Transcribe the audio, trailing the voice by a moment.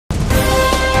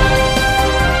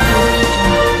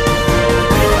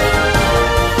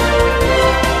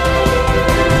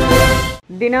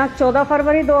दिनांक 14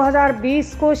 फरवरी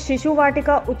 2020 को शिशु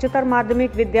वाटिका उच्चतर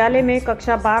माध्यमिक विद्यालय में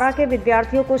कक्षा 12 के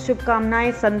विद्यार्थियों को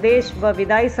शुभकामनाएं, संदेश व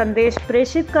विदाई संदेश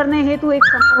प्रेषित करने हेतु एक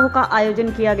समारोह का आयोजन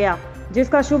किया गया,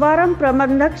 जिसका शुभारंभ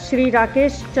प्रबंधक श्री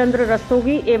राकेश चंद्र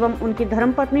रस्तोगी एवं उनकी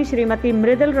धर्मपत्नी श्रीमती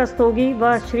मृदुल रस्तोगी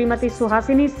व श्रीमती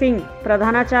सुहासिनी सिंह,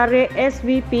 प्रधानाचार्य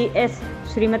SVPS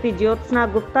श्रीमती ज्योत्सना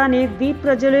गुप्ता ने दीप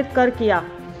प्रज्वलित कर किया।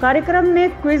 कार्यक्रम में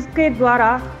क्विज के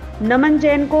द्वारा नमन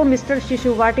जैन को मिस्टर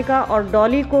शिशु वाटिका और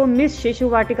डॉली को मिस शिशु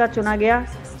वाटिका चुना गया,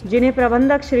 जिन्हें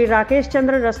प्रबंधक श्री राकेश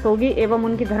चंद्र रस्तोगी एवं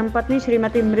उनकी धर्मपत्नी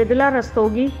श्रीमती मृदुला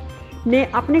रस्तोगी ने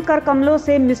अपने कर कमलों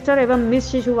से मिस्टर एवं मिस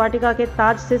शिशु वाटिका के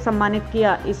ताज से सम्मानित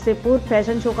किया। इससे पूर्व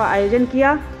फैशन शो का आयोजन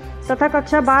किया तथा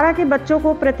कक्षा 12 के बच्चों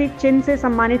को प्रतीक चिन्ह से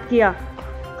सम्मानित किया।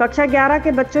 कक्षा 11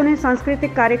 के बच्चों ने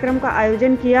सांस्कृतिक कार्यक्रम का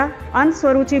आयोजन किया। अंत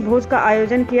स्वरूचि भोज का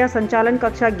आयोजन किया। संचालन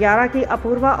कक्षा 11 की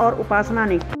अपूर्वा और उपासना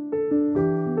ने।